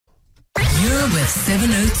with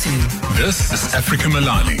 702. This is Africa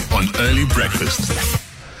Milani on Early Breakfast.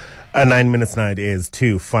 9 minutes now, it is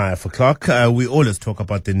to 5 o'clock. We always talk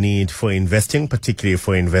about the need for investing, particularly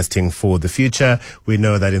for investing for the future. We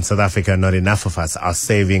know that in South Africa, not enough of us are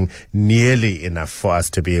saving nearly enough for us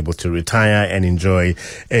to be able to retire and enjoy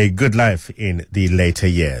a good life in the later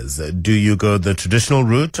years. Do you go the traditional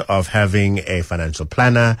route of having a financial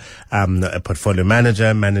planner, a portfolio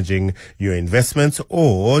manager managing your investments,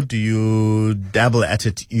 or do you dabble at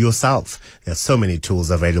it yourself? There's so many tools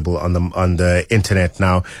available on the internet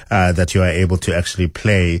now, that you are able to actually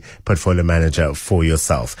play portfolio manager for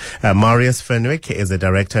yourself. Marius Fenwick is the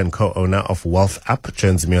director and co-owner of Wealth Up,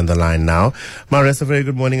 joins me on the line now. Marius, a very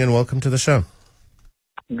good morning and welcome to the show.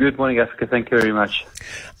 Good morning, Africa. Thank you very much.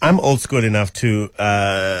 I'm old school enough to,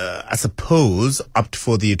 I suppose, opt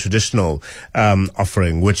for the traditional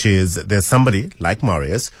offering, which is there's somebody like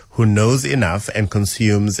Marius who knows enough and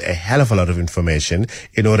consumes a hell of a lot of information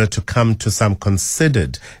in order to come to some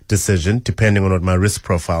considered decision, depending on what my risk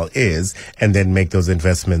profile is, and then make those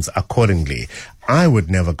investments accordingly. I would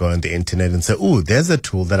never go on the internet and say, "Oh, there's a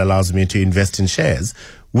tool that allows me to invest in shares,"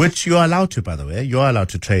 which you are allowed to, by the way. You're allowed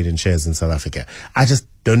to trade in shares in South Africa. I just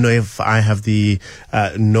don't know if I have the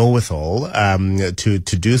know-withal to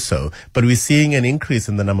do so. But we're seeing an increase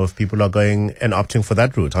in the number of people who are going and opting for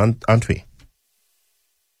that route, aren't we?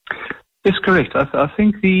 Yes, correct. I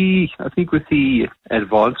think with the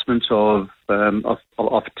advancements of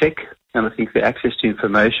tech, and I think the access to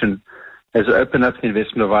information has opened up the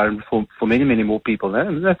investment environment for many, many more people.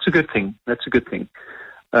 And that's a good thing.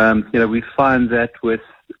 We find that with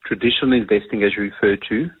traditional investing, as you refer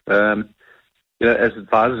to, as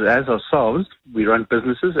advisors, as ourselves, we run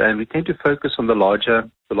businesses and we tend to focus on the larger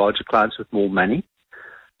clients with more money.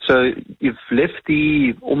 So you've left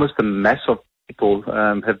almost the mass of people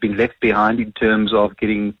have been left behind in terms of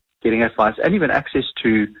getting advice and even access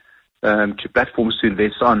to platforms to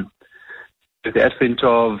invest on. With the advent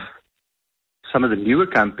of some of the newer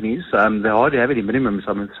companies, they hardly have any minimums.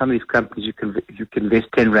 I mean, some of these companies you can invest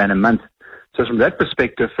 10 Rand a month. So from that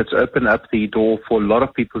perspective, it's opened up the door for a lot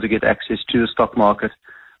of people to get access to the stock market.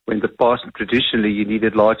 When in the past, traditionally, you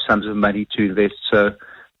needed large sums of money to invest. So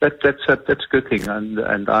that's a good thing, and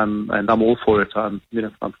I'm all for it. I'm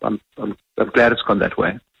glad it's gone that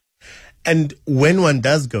way. And when one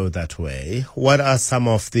does go that way, what are some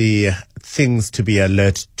of the things to be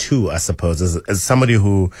alert to, I suppose, as somebody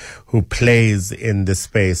who plays in this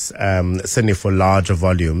space, certainly for larger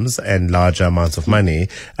volumes and larger amounts of money?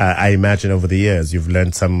 I imagine over the years you've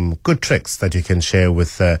learned some good tricks that you can share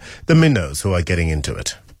with the minnows who are getting into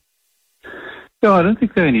it. No, I don't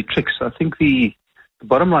think there are any tricks. I think the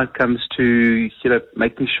bottom line comes to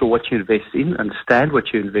making sure what you invest in, understand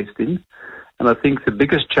what you invest in. And I think the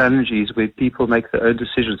biggest challenge is where people make their own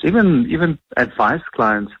decisions. Even advised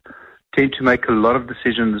clients tend to make a lot of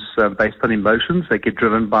decisions based on emotions. They get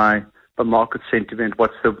driven by market sentiment.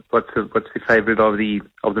 What's the favorite of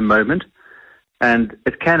the moment? And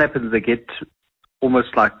it can happen that they get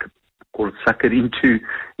almost like suckered into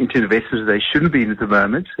investments they shouldn't be in at the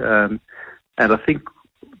moment. And I think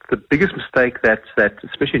the biggest mistake that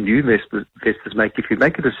especially new investors make, if you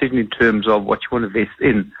make a decision in terms of what you want to invest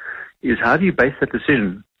in, is how do you base that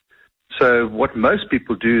decision? So what most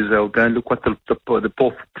people do is they'll go and look what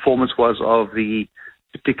the performance was of the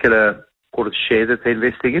particular share that they're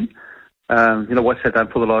investing in. What's that done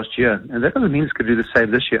for the last year? And that doesn't mean it's going to do the same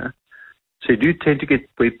this year. So you do tend to get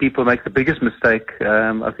where people make the biggest mistake.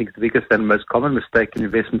 I think the biggest and most common mistake in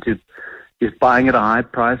investment is buying at a high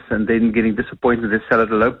price and then getting disappointed they sell at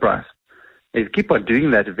a low price. If you keep on doing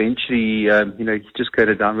that, eventually, you just go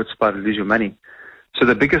to a downward spiral and lose your money. So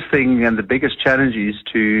the biggest thing and the biggest challenge is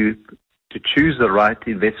to choose the right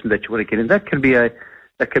investment that you want to get in. That can be a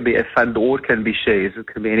fund, or it can be shares. It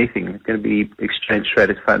can be anything. It can be exchange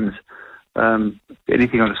traded funds,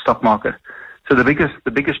 anything on the stock market. So the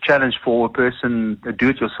biggest challenge for a person, a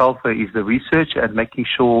do-it-yourselfer, is the research and making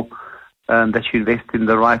sure that you invest in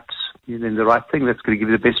the right thing that's going to give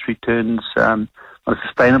you the best returns on a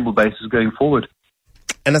sustainable basis going forward.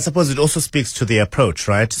 And I suppose it also speaks to the approach,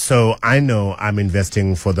 right? So I know I'm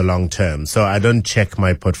investing for the long term. So I don't check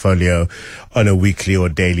my portfolio on a weekly or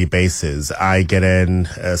daily basis. I get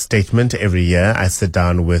a statement every year. I sit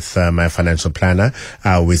down with my financial planner.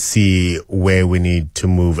 We see where we need to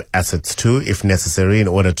move assets to, if necessary, in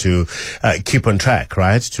order to keep on track,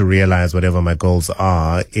 right? To realize whatever my goals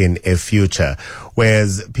are in a future.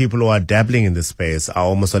 Whereas people who are dabbling in this space are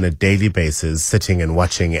almost on a daily basis sitting and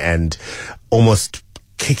watching and almost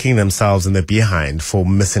kicking themselves in the behind for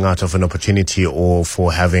missing out of an opportunity or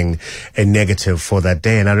for having a negative for that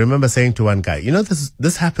day. And I remember saying to one guy,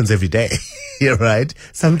 this happens every day. You're right.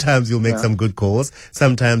 Sometimes you'll make some good calls.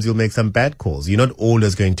 Sometimes you'll make some bad calls. You're not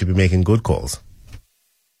always going to be making good calls.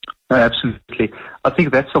 No, absolutely. I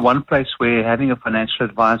think that's the one place where having a financial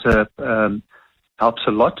advisor helps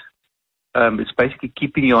a lot. It's basically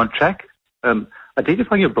keeping you on track,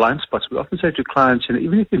 identifying your blind spots. We often say to clients,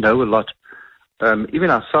 even if you know a lot, even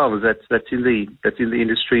ourselves, that's in the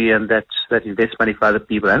industry and that invest money for other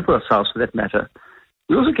people and for ourselves for that matter.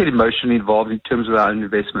 We also get emotionally involved in terms of our own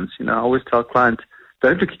investments. I always tell clients,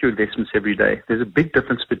 don't look at your investments every day. There's a big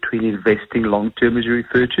difference between investing long term, as you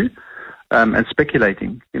refer to, and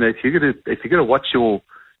speculating. If you're gonna watch your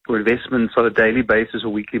investments on a daily basis or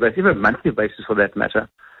weekly basis, even a monthly basis for that matter,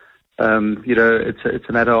 it's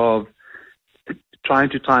a matter of trying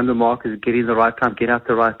to time the market, get in the right time, get out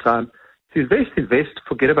the right time. If you invest,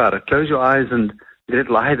 forget about it. Close your eyes and let it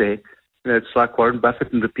lie there. It's like Warren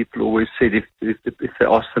Buffett and the people always said, if they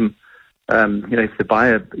ask them, if they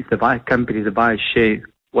buy a company, they buy a share,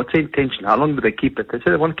 what's their intention? How long do they keep it? They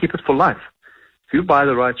say they want to keep it for life. If you buy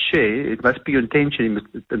the right share, it must be your intention.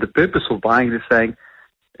 The purpose of buying is saying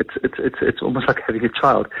it's almost like having a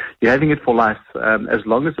child. You're having it for life. As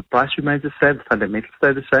long as the price remains the same, the fundamentals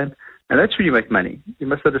stay the same, and that's where you make money. You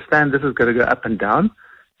must understand this is going to go up and down,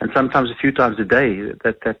 and sometimes a few times a day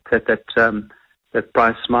that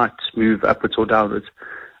price might move upwards or downwards.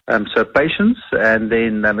 So patience, and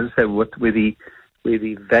then as I say, where the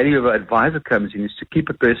value of an advisor comes in is to keep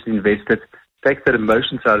a person invested, take that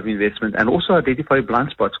emotions out of the investment, and also identify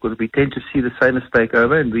blind spots, because we tend to see the same mistake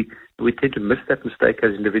over, and we tend to miss that mistake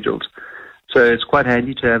as individuals. So it's quite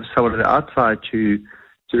handy to have someone on the outside to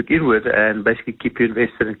look inward and basically keep you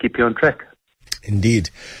invested and keep you on track. Indeed.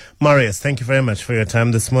 Marius, thank you very much for your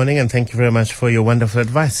time this morning, and thank you very much for your wonderful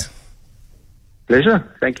advice.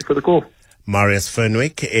 Pleasure. Thank you for the call. Marius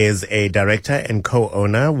Fernwick is a director and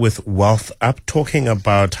co-owner with Wealth Up, talking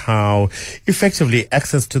about how effectively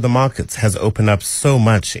access to the markets has opened up so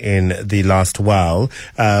much in the last while,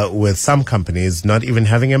 with some companies not even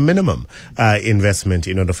having a minimum investment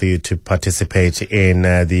in order for you to participate in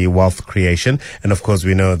the wealth creation. And of course,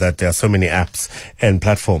 we know that there are so many apps and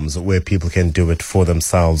platforms where people can do it for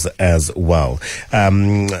themselves as well.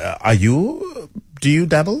 Do you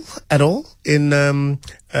dabble at all in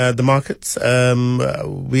the markets?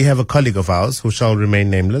 We have a colleague of ours who shall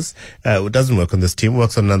remain nameless, who doesn't work on this team,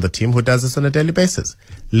 works on another team, who does this on a daily basis.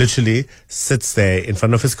 Literally sits there in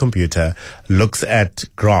front of his computer, looks at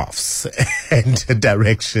graphs and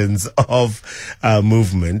directions of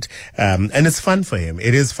movement, and it's fun for him.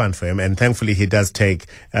 It is fun for him, and thankfully he does take,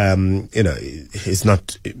 his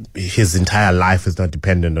entire life is not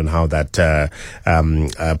dependent on how that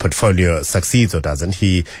portfolio succeeds or doesn't.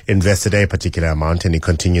 He invested a particular amount and he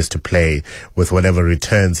continues to play with whatever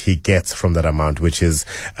returns he gets from that amount, which is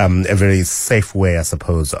a very safe way, I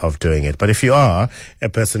suppose, of doing it. But if you are a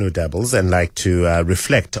person who dabbles and like to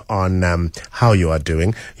reflect on how you are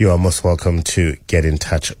doing, you are most welcome to get in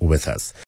touch with us.